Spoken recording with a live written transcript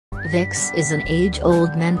Vicks is an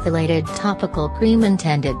age-old mentholated topical cream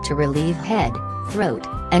intended to relieve head, throat,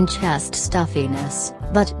 and chest stuffiness,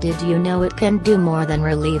 but did you know it can do more than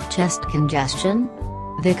relieve chest congestion?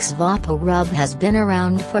 Vicks VapoRub has been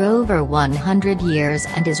around for over 100 years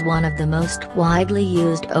and is one of the most widely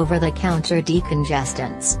used over-the-counter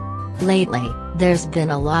decongestants. Lately, there's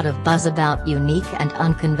been a lot of buzz about unique and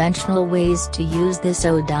unconventional ways to use this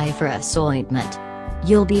odiferous ointment.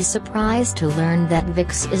 You'll be surprised to learn that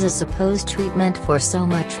Vicks is a supposed treatment for so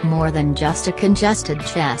much more than just a congested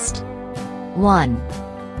chest. 1.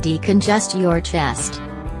 Decongest your chest.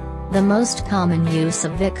 The most common use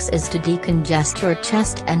of Vicks is to decongest your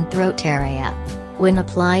chest and throat area. When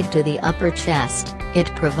applied to the upper chest, it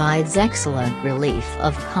provides excellent relief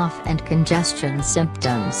of cough and congestion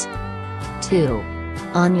symptoms. 2.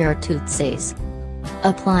 On your tootsies.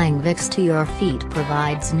 Applying Vicks to your feet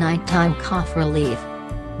provides nighttime cough relief.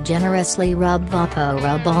 Generously rub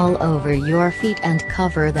VapoRub all over your feet and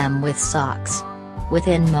cover them with socks.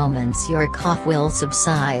 Within moments your cough will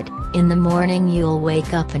subside. In the morning you'll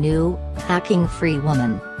wake up a new, hacking-free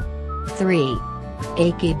woman. 3.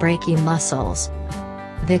 Achy breaky muscles.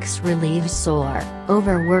 Vicks relieves sore,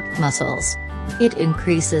 overworked muscles. It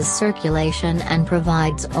increases circulation and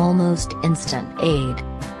provides almost instant aid.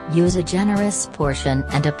 Use a generous portion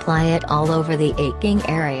and apply it all over the aching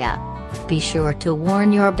area. Be sure to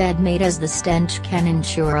warn your bedmate as the stench can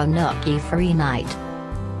ensure a nookie-free night.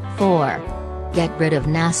 4. Get rid of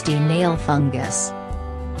nasty nail fungus.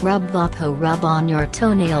 Rub VapoRub on your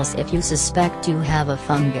toenails if you suspect you have a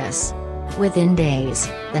fungus. Within days,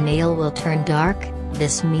 the nail will turn dark.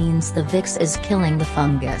 This means the Vicks is killing the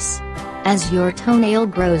fungus. As your toenail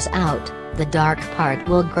grows out, the dark part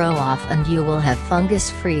will grow off and you will have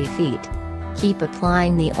fungus-free feet. Keep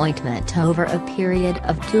applying the ointment over a period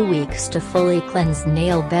of 2 weeks to fully cleanse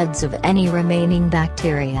nail beds of any remaining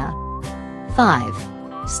bacteria. 5.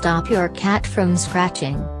 Stop your cat from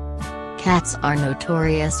scratching. Cats are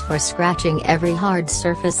notorious for scratching every hard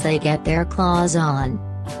surface they get their claws on.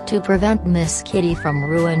 To prevent Miss Kitty from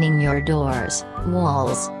ruining your doors,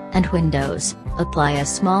 walls, and windows, apply a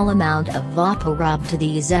small amount of VapoRub to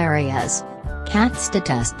these areas. Cats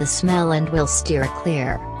detest the smell and will steer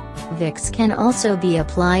clear. Vicks can also be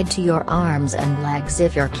applied to your arms and legs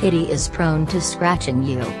if your kitty is prone to scratching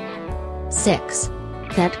you. 6.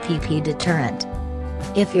 Pet pee-pee deterrent.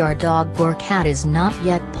 If your dog or cat is not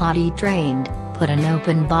yet potty trained, put an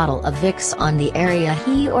open bottle of Vicks on the area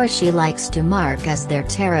he or she likes to mark as their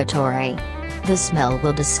territory. The smell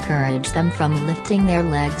will discourage them from lifting their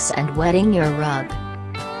legs and wetting your rug.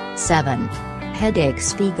 7.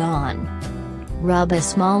 Headaches be gone. Rub a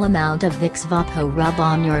small amount of Vicks VapoRub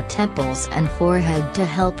on your temples and forehead to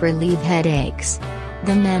help relieve headaches.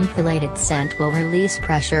 The mentholated scent will release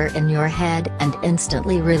pressure in your head and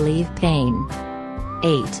instantly relieve pain.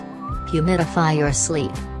 8. Humidify your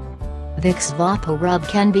sleep. Vicks VapoRub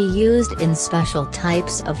can be used in special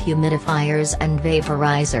types of humidifiers and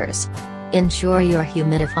vaporizers. Ensure your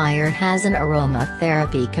humidifier has an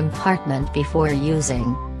aromatherapy compartment before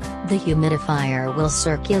using. The humidifier will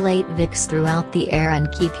circulate Vicks throughout the air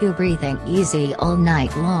and keep you breathing easy all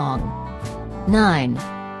night long.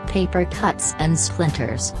 9. Paper cuts and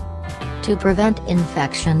splinters. To prevent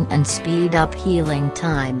infection and speed up healing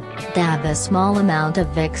time, dab a small amount of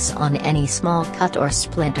Vicks on any small cut or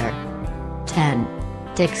splinter. 10.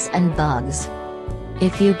 Ticks and bugs.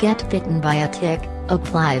 If you get bitten by a tick,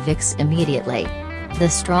 apply Vicks immediately. The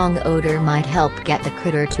strong odor might help get the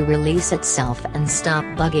critter to release itself and stop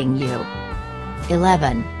bugging you.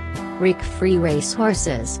 11. Reek-free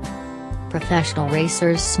racehorses. Professional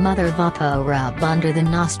racers smother VapoRub under the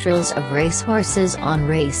nostrils of racehorses on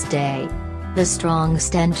race day. The strong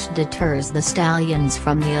stench deters the stallions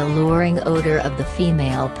from the alluring odor of the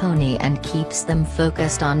female pony and keeps them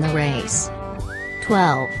focused on the race.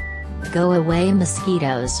 12. Go away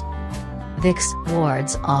mosquitoes. Vicks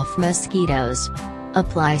wards off mosquitoes.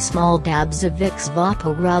 Apply small dabs of Vicks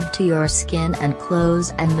VapoRub to your skin and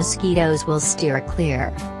clothes and mosquitoes will steer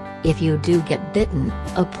clear. If you do get bitten,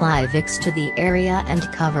 apply Vicks to the area and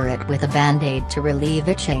cover it with a band-aid to relieve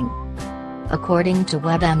itching. According to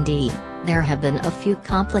WebMD, there have been a few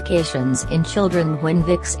complications in children when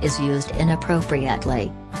Vicks is used inappropriately.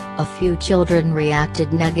 A few children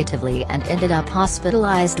reacted negatively and ended up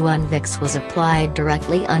hospitalized when Vicks was applied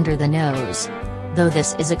directly under the nose. Though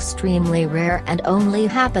this is extremely rare and only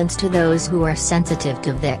happens to those who are sensitive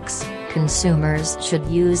to Vicks, consumers should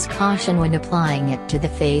use caution when applying it to the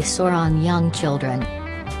face or on young children.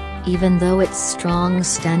 Even though its strong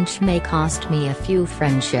stench may cost me a few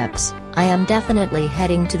friendships, I am definitely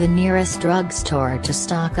heading to the nearest drugstore to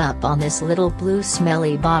stock up on this little blue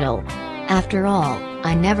smelly bottle. After all,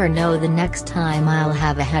 I never know the next time I'll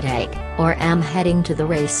have a headache, or am heading to the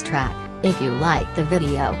racetrack. If you like the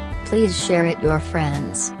video, please share it with your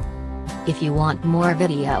friends. If you want more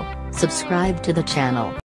video, subscribe to the channel.